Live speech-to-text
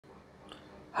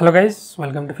Hello guys,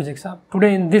 welcome to PHYSICSHUB.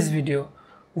 Today in this video,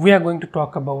 we are going to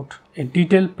talk about a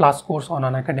detailed plus course on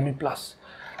Unacademy Plus.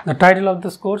 The title of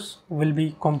this course will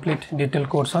be Complete Detailed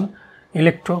Course on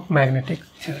Electromagnetic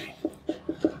Theory.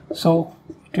 So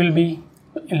it will be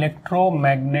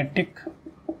Electromagnetic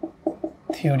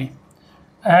Theory,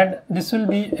 and this will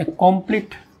be a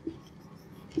complete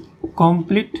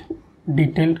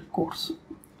detailed course.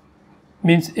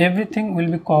 Means everything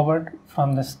will be covered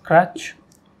from the scratch.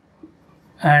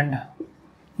 And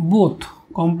both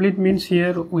complete means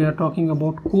here we are talking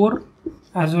about core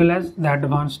as well as the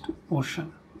advanced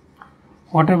portion.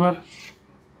 Whatever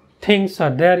things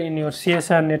are there in your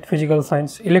CSIR-NET Physical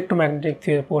Science Electromagnetic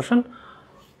Theory portion,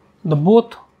 the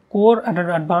both core and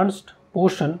advanced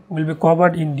portion will be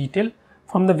covered in detail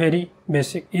from the very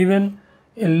basic. Even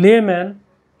a layman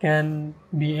will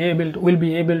be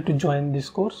able to join this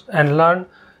course and learn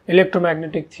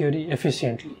electromagnetic theory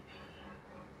efficiently.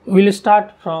 We will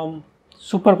start from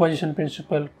superposition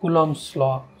principle, Coulomb's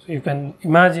law. So you can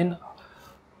imagine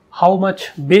how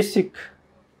much basic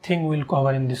thing we will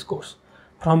cover in this course.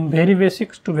 From very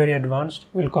basics to very advanced,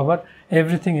 we will cover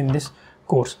everything in this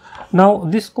course. Now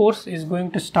this course is going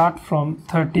to start from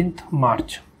 13th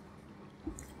March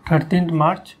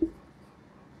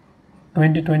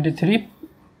 2023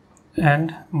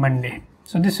 and Monday.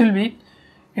 So this will be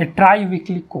a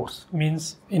tri-weekly course,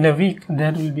 means in a week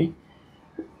there will be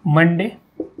Monday,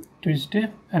 Tuesday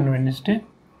and Wednesday.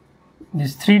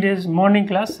 These 3 days morning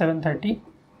class 7:30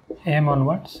 AM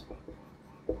onwards.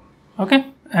 Okay,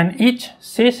 and each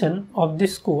session of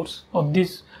this course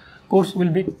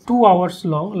will be 2 hours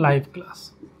long live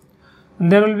class.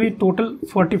 And there will be total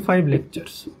 45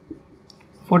 lectures.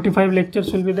 45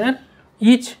 lectures will be there.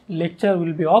 Each lecture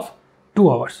will be of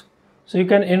 2 hours. So you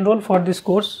can enroll for this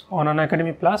course on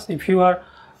Unacademy Plus. If you are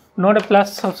not a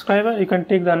Plus subscriber, you can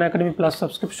take the Unacademy Plus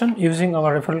subscription using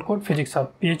our referral code PHYSICSHUB,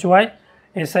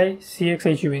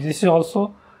 PHYSICSHUB. This is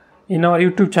also in our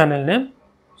YouTube channel name.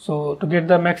 So to get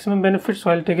the maximum benefits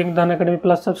while taking the Unacademy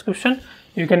Plus subscription,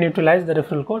 you can utilize the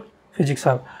referral code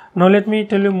PHYSICSHUB. Now let me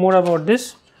tell you more about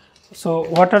this. So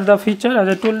what are the features? As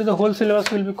I told you, the whole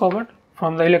syllabus will be covered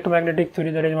from the electromagnetic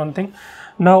theory. That is one thing.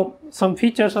 Now some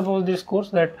features about this course,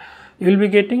 that you will be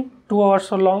getting 2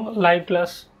 hours long live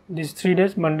class these 3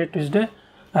 days, Monday, Tuesday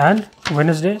and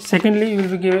Wednesday. Secondly, you will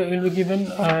be given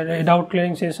a doubt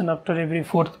clearing session after every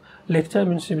 4th lecture,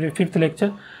 means every 5th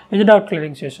lecture is a doubt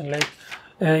clearing session. Like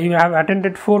you have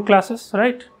attended 4 classes,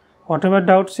 right? Whatever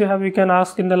doubts you have, you can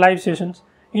ask in the live sessions.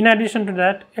 In addition to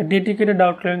that, a dedicated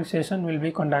doubt clearing session will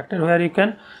be conducted where you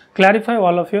can clarify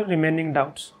all of your remaining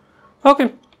doubts.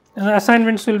 Okay, and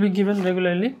assignments will be given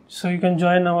regularly, so you can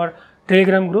join our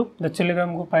Telegram group. The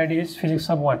Telegram group ID is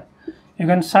PHYSICSHUB1. You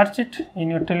can search it in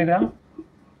your Telegram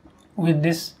with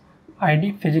this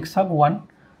ID PHYSICSHUB1,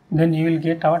 then you will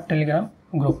get our Telegram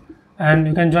group, and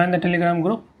you can join the Telegram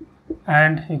group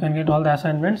and you can get all the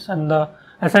assignments, and the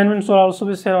assignments will also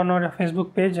be shared on our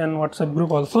Facebook page and WhatsApp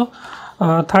group also.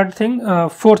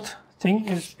 Fourth thing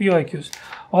is PYQs.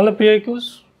 All the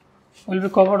PYQs will be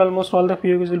covered, almost all the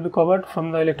PYQs will be covered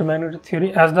from the electromagnetic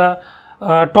theory. As the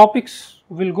topics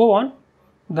will go on,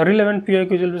 the relevant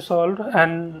PYQs will be solved,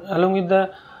 and along with the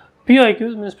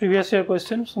PYQs, means previous year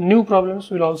questions, new problems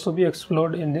will also be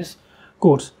explored in this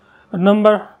course.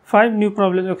 Number 5, new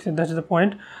problems. Okay, that's the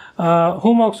point.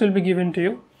 Homeworks will be given to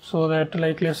you, so that,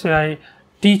 like, let's say I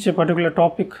teach a particular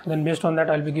topic, then based on that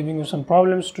I'll be giving you some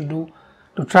problems to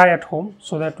try at home,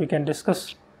 so that we can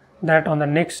discuss that on the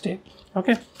next day.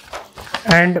 Okay,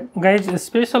 and guys, a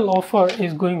special offer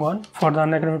is going on for the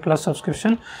Unacademy Plus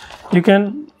subscription. You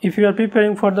can, if you are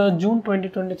preparing for the June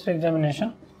 2023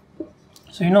 examination,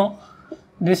 so you know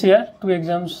this year 2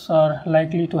 exams are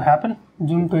likely to happen,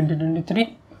 June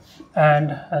 2023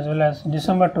 and as well as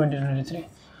December 2023.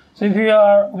 So if you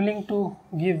are willing to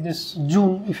give this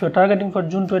June, if you are targeting for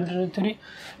June 2023,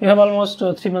 you have almost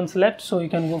 3 months left, so you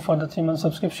can go for the 3-month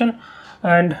subscription.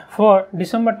 And for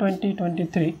December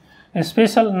 2023, a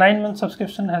special 9-month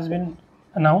subscription has been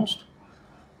announced.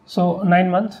 So 9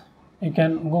 months you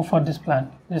can go for this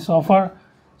plan. This offer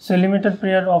is a limited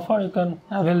period offer. You can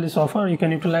avail this offer. You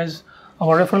can utilize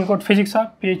our referral code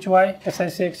PHYSICSHUB,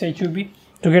 PHYSICSHUB,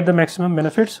 to get the maximum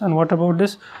benefits. And what about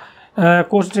this?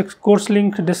 Course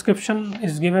link description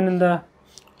is given in the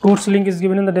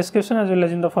description as well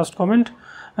as in the first comment.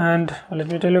 And let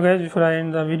me tell you guys before I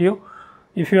end the video,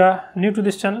 if you are new to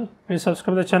this channel, please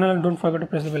subscribe the channel and don't forget to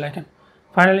press the bell icon.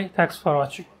 Finally, thanks for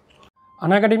watching.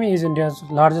 Unacademy is India's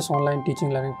largest online teaching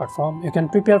learning platform. You can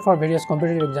prepare for various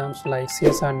competitive exams like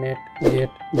CSIR-NET, GATE,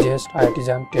 JEST, IIT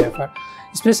JAM, TFR.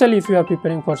 Especially if you are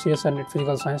preparing for CSIR-NET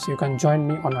Physical Science, you can join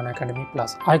me on Unacademy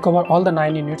Plus. I cover all the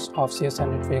 9 units of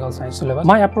CSIR-NET Physical Science syllabus.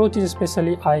 My approach is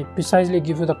especially I precisely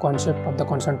give you the concept of the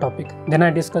concerned topic. Then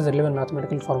I discuss the relevant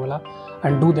mathematical formula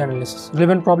and do the analysis.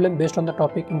 Relevant problem based on the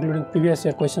topic, including previous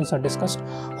year questions, are discussed.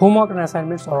 Homework and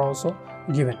assignments are also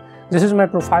given. This is my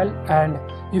profile, and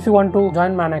if you want to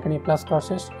join my Unacademy Plus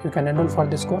courses, you can enroll for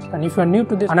this course. And if you are new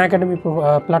to this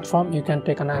Unacademy platform, you can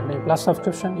take Unacademy Plus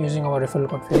subscription using our referral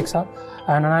code PHYSICSHUB,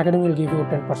 and Unacademy will give you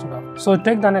 10% off. So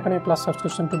take the Unacademy Plus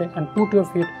subscription today and put your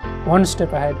feet one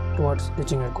step ahead towards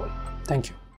reaching your goal. Thank you.